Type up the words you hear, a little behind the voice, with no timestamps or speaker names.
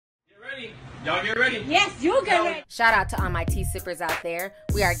Y'all get ready? Yes, you get ready. Shout out to all my tea sippers out there.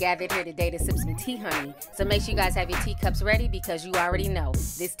 We are gathered here today to sip some tea, honey. So make sure you guys have your teacups ready because you already know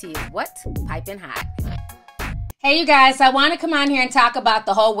this tea is what? Piping hot. Hey you guys, I want to come on here and talk about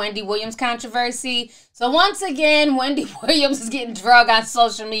the whole Wendy Williams controversy. So once again, Wendy Williams is getting drugged on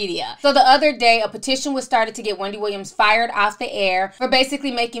social media. So the other day, a petition was started to get Wendy Williams fired off the air for basically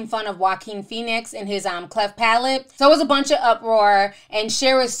making fun of Joaquin Phoenix and his cleft palate. So it was a bunch of uproar and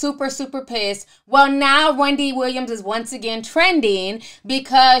Cher was super pissed. Well, now Wendy Williams is once again trending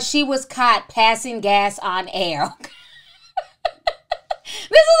because she was caught passing gas on air.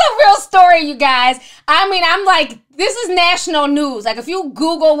 This is a real story, you guys. I mean, I'm like, this is national news. Like, if you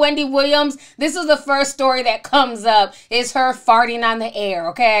Google Wendy Williams, this is the first story that comes up, is her farting on the air,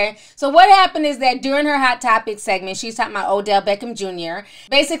 okay? So what happened is that during her Hot Topic segment, she was talking about Odell Beckham Jr.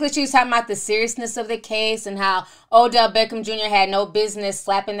 Basically, she was talking about the seriousness of the case and how Odell Beckham Jr. had no business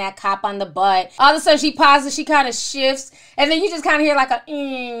slapping that cop on the butt. All of a sudden, she pauses, she kind of shifts, and then you just kind of hear like a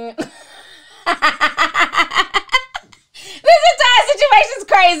This entire situation is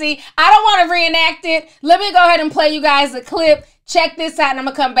crazy. I don't want to reenact it. Let me go ahead and play you guys a clip. Check this out and I'm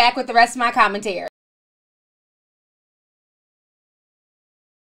going to come back with the rest of my commentary.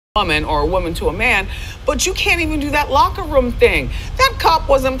 Woman or a woman to a man, but you can't even do that locker room thing. That cop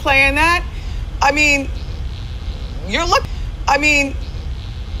wasn't playing that. I mean, you're lucky. I mean,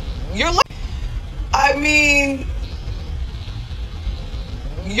 you're lucky. I mean,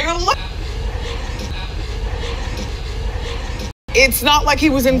 you're lucky. It's not like he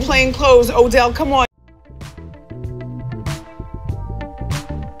was in plain clothes, Odell, come on.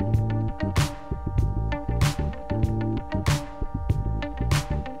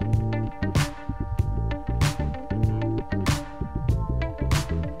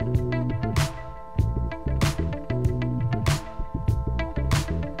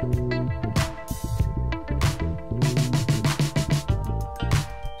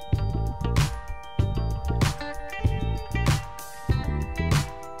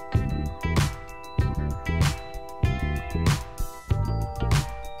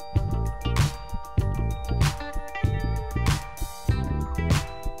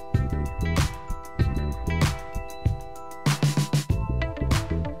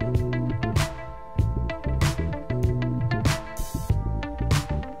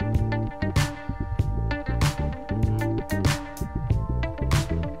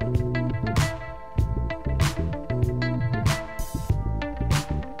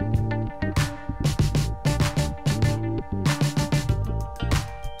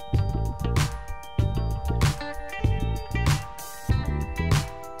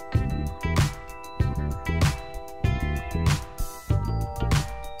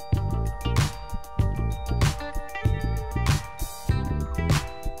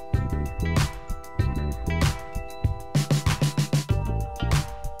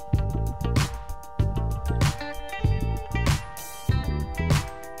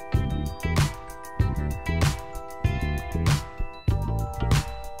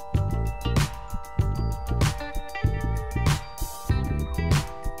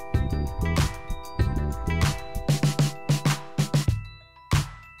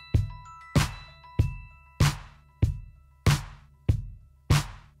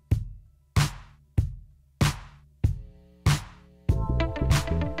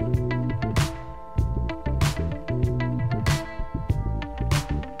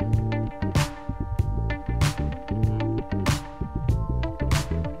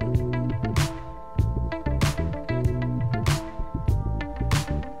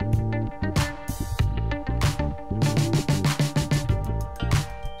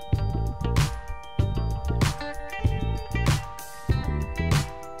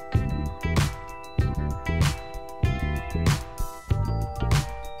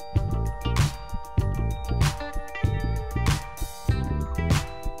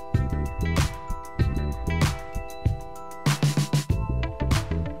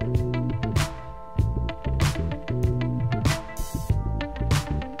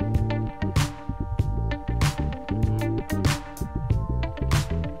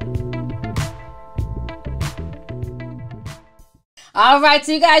 All right,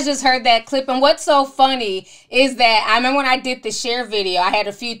 so you guys just heard that clip, and what's so funny is that I remember when I did the Cher video, I had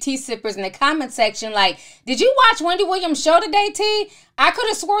a few tea sippers in the comment section like, did you watch Wendy Williams' show today, T? I could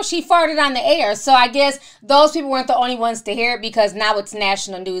have swore she farted on the air. So I guess those people weren't the only ones to hear it because now it's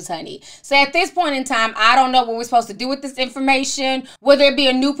national news, honey. So at this point in time, I don't know what we're supposed to do with this information. Will there be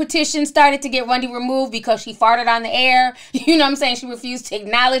a new petition started to get Wendy removed because she farted on the air? You know what I'm saying? She refused to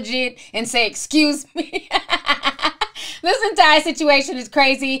acknowledge it and say, excuse me. This entire situation is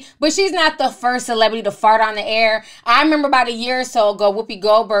crazy, but she's not the first celebrity to fart on the air. I remember about a year or so ago, Whoopi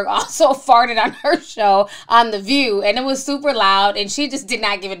Goldberg also farted on her show on The View, and it was super loud, and she just did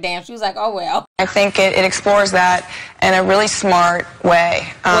not give a damn. She was like, oh, well. I think it explores that in a really smart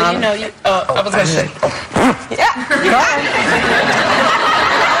way. Well, I was going to say. Yeah.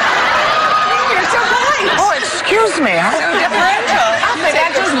 You're so polite. Oh, excuse me. I think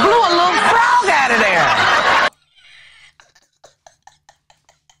that just blew a little frog out of there.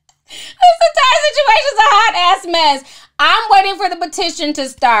 This entire situation's a hot-ass mess. I'm waiting for the petition to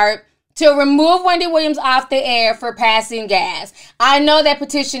start to remove Wendy Williams off the air for passing gas. I know that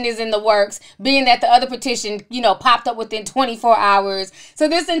petition is in the works, being that the other petition, popped up within 24 hours. So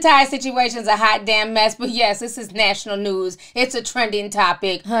this entire situation's a hot damn mess. But yes, this is national news. It's a trending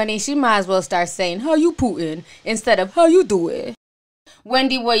topic. Honey, she might as well start saying, how you Pooting, instead of how you doing.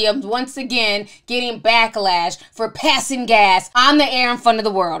 Wendy Williams, once again, getting backlash for passing gas on the air in front of the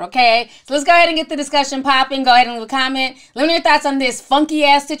world, okay? So let's go ahead and get the discussion popping. Go ahead and leave a comment. Let me know your thoughts on this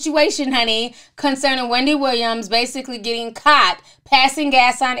funky-ass situation, honey, concerning Wendy Williams basically getting caught passing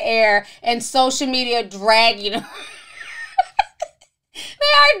gas on air and social media dragging her.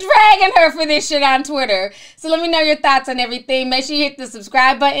 They are dragging her for this shit on Twitter. So let me know your thoughts on everything. Make sure you hit the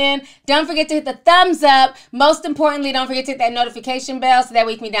subscribe button. Don't forget to hit the thumbs up. Most importantly, don't forget to hit that notification bell so that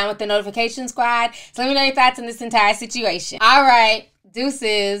way you can be down with the notification squad. So let me know your thoughts on this entire situation. All right.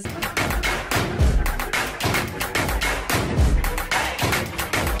 Deuces.